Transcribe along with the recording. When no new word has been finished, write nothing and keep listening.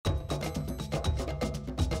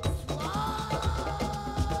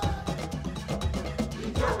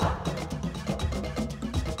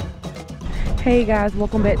Hey guys,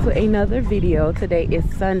 welcome back to another video. Today is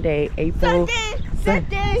Sunday,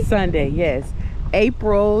 Sunday, yes,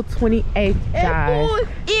 April 28th, guys.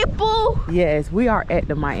 April. Yes, we are at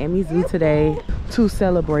the Miami Zoo today to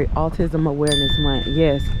celebrate Autism Awareness Month.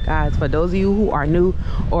 Yes, guys, for those of you who are new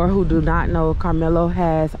or who do not know, Carmelo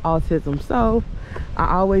has autism, so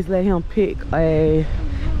I always let him pick a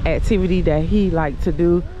activity that he liked to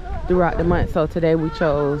do throughout the month. So today we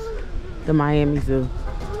chose the Miami Zoo.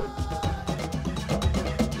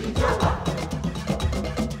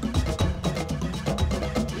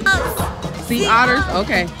 Sea otters?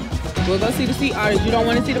 Okay. We'll go see the sea otters. You don't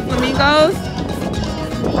want to see the flamingos?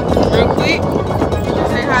 Real quick.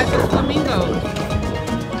 Say hi to the flamingos.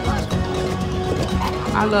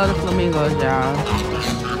 I love the flamingos, y'all.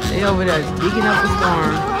 They over there digging up the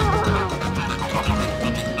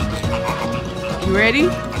storm. You ready?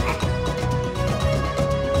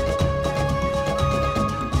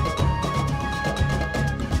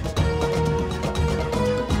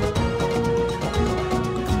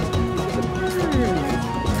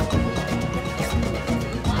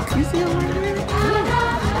 You see him right here?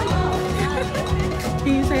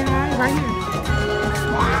 Can you say hi? Right here.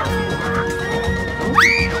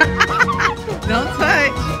 Don't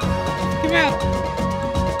touch. Come out.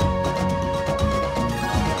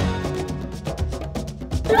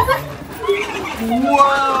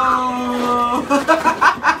 Whoa!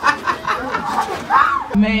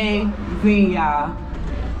 Amazing, y'all.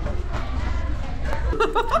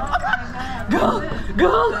 Go,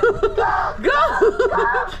 go, go.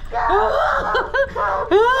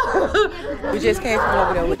 We just came from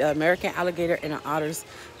over there with the American alligator and the otters.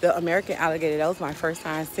 The American alligator, that was my first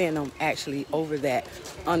time seeing them actually over that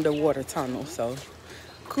underwater tunnel. So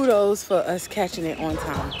kudos for us catching it on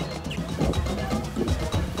time.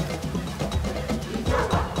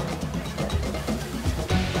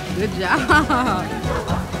 Good job.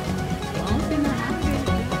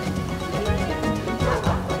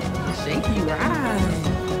 Shaky ride.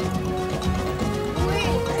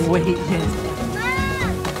 Wait, yes.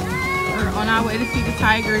 We're on our way to see the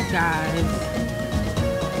tigers, guys.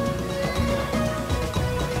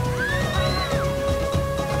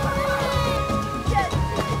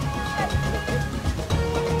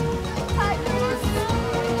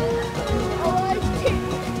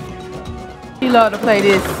 We love to play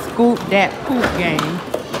this scoop that poop game.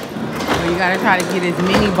 So you gotta try to get as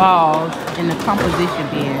many balls in the composition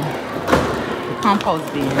bin, the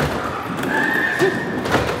compost bin.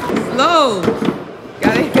 Slow,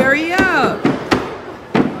 gotta hurry up.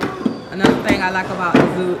 Another thing I like about the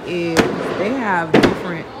zoo is they have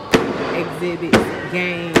different exhibits,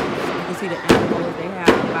 games. You can see the animals. They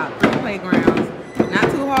have about 3 playgrounds.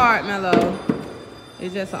 Not too hard, Mello.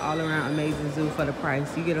 It's just an all-around amazing zoo for the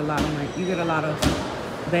price. You get a lot of money. You get a lot of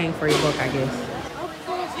bang for your buck, I guess.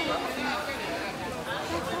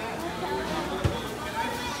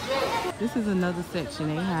 This is another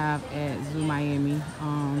section they have at Zoo Miami.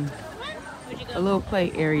 A little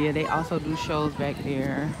play area. They also do shows back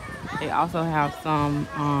there. They also have some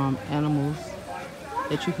animals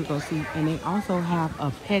that you could go see. And they also have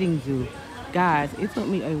a petting zoo. Guys, it took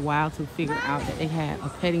me a while to figure out that they had a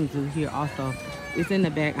petting zoo here also. It's in the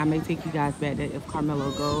back. I may take you guys back there if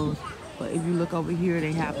Carmelo goes. But if you look over here,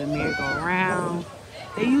 they have the merry-go-round.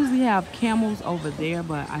 They usually have camels over there,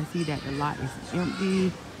 but I see that the lot is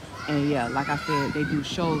empty. And yeah, like I said, they do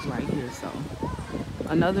shows right here. So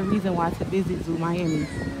another reason why to visit Zoo Miami.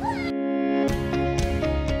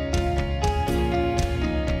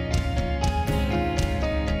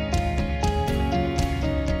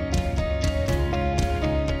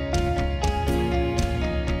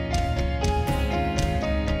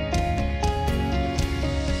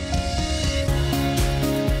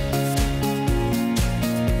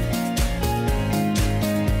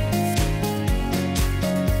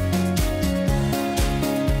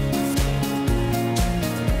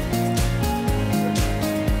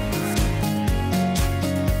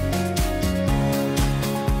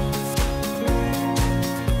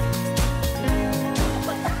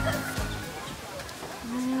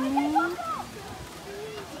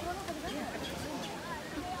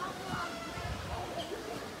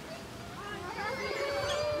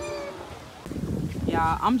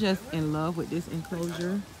 Y'all, I'm just in love with this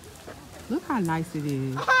enclosure. Look how nice it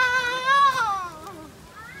is.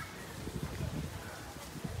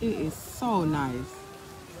 It is so nice.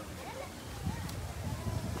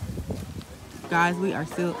 Guys, we are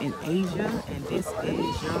still in Asia, and this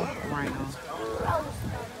is your round.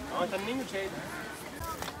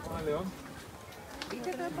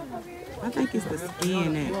 I think it's the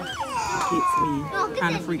skin that gets me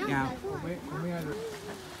kind of freaked out.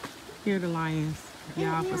 Here are the lions.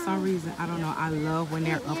 Y'all, for some reason, I don't know, I love when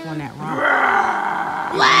they're up on that rock.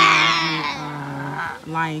 It reminds me of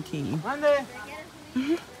Lion King.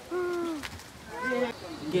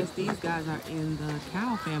 Guess these guys are in the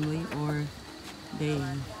cow family, or they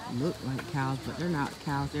look like cows, but they're not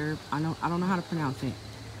cows. They're, I don't know how to pronounce it.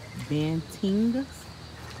 Bantingas?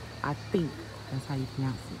 I think that's how you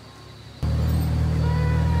pronounce it.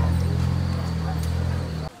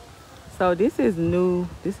 So this is new.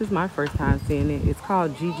 This is my first time seeing it. It's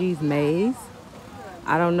called Gigi's Maze.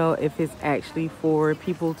 I don't know if it's actually for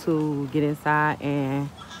people to get inside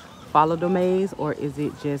and follow the maze, or is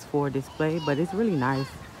it just for display, but it's really nice.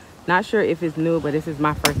 Not sure if it's new, but this is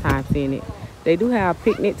my first time seeing it. They do have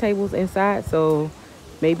picnic tables inside, so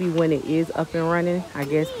maybe when it is up and running, I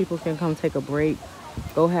guess people can come take a break,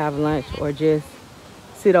 go have lunch, or just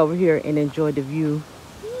sit over here and enjoy the view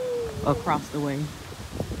across the way.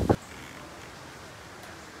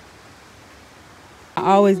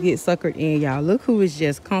 I always get suckered in, y'all. Look who is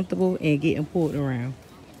just comfortable and getting pulled around.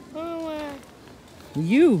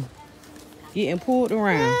 You getting pulled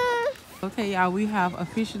around. Okay, y'all, we have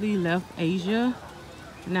officially left Asia.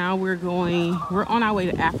 Now we're on our way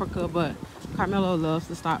to Africa, but Carmelo loves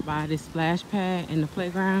to stop by this splash pad in the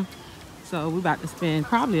playground. So we're about to spend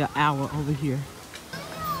probably an hour over here.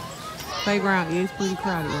 Playground is pretty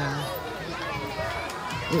crowded, y'all.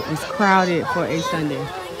 It is crowded for a Sunday.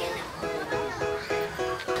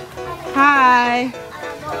 Hi.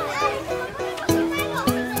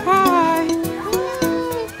 Hi.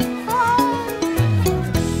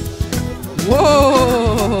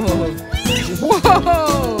 Whoa.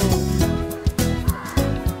 Whoa.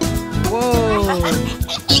 Whoa.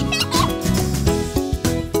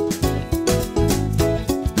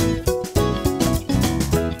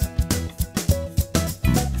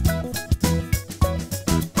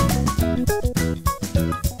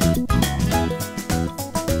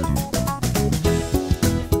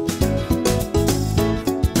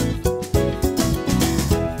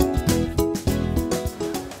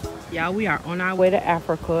 Y'all, we are on our way to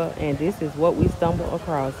Africa, and this is what we stumbled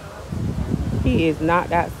across. He is not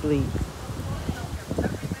that sleep.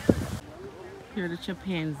 Here are the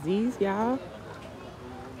chimpanzees, y'all.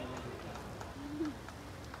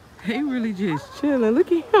 They really just chilling.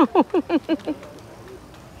 Look at him.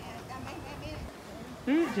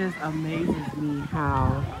 It just amazes me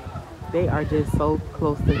how they are just so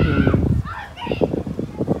close to humans.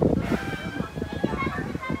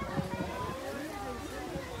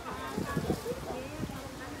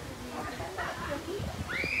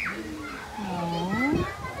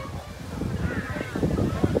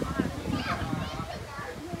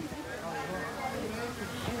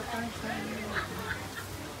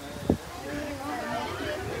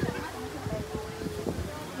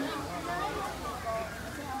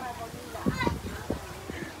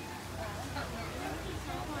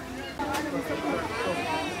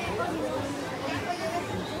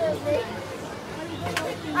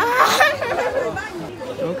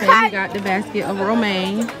 Okay, we got the basket of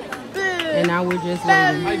romaine, and now we're just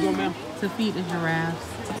waiting to feed the giraffes.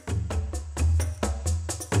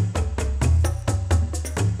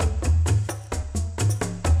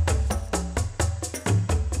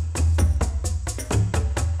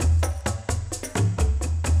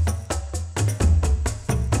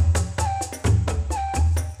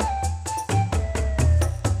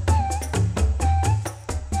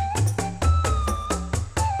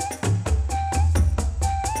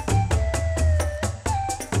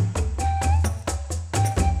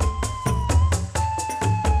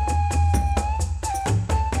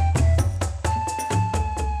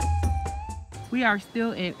 We are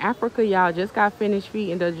still in Africa, y'all. Just got finished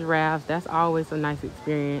feeding the giraffes. That's always a nice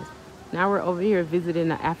experience. Now we're over here visiting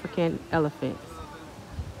the African elephants.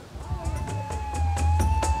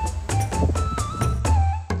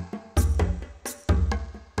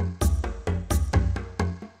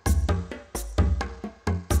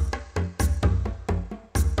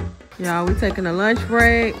 Y'all, we taking a lunch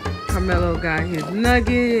break. Carmelo got his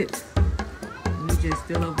nuggets. We just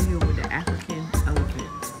still over here with the African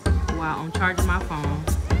elephants while I'm charging my phone.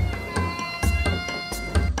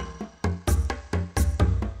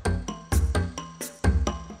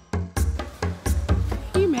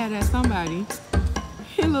 He mad at somebody.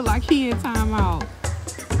 It look like he in timeout.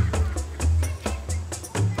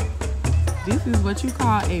 This is what you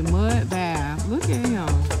call a mud bath. Look at him.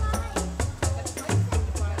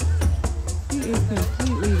 He is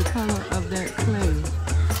completely the color of that clay.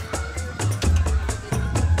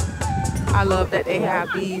 I love that they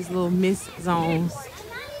have these little mist zones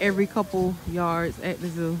every couple yards at the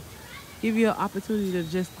zoo. Give you an opportunity to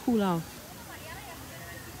just cool off.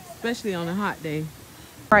 especially on a hot day.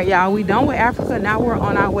 All right, y'all, we done with Africa. Now we're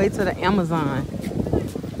on our way to the Amazon.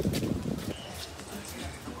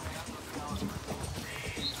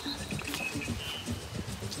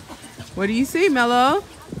 What do you see, Mello?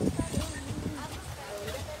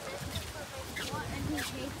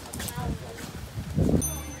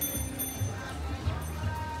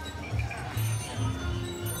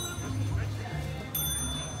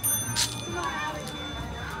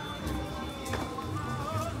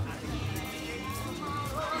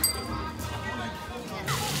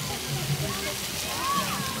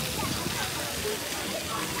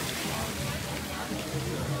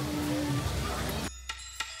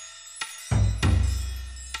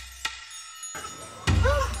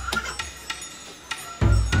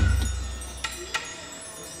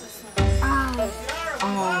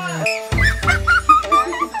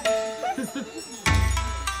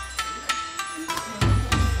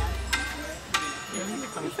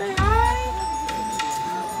 Say hi.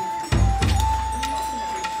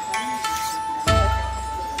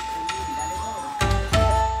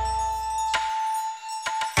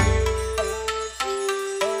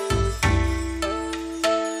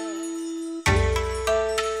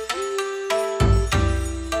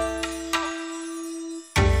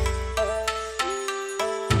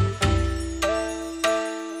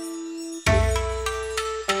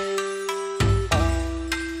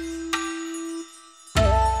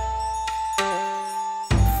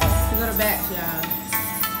 Back, y'all.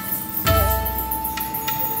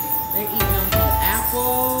 They eating them some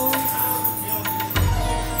apples.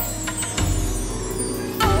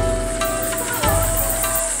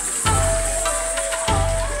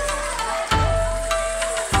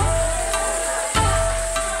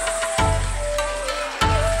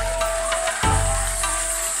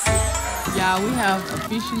 Y'all, we have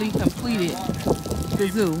officially completed the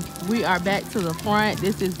zoo. We are back to the front.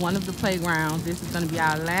 This is one of the playgrounds. This is going to be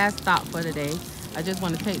our last stop for today. I just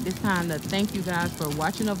want to take this time to thank you guys for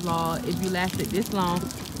watching the vlog. If you lasted this long,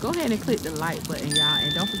 go ahead and click the like button, y'all,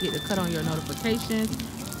 and don't forget to cut on your notifications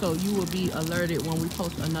so you will be alerted when we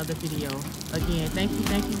post another video. Again, thank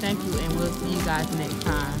you, and we'll see you guys next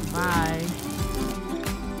time. Bye.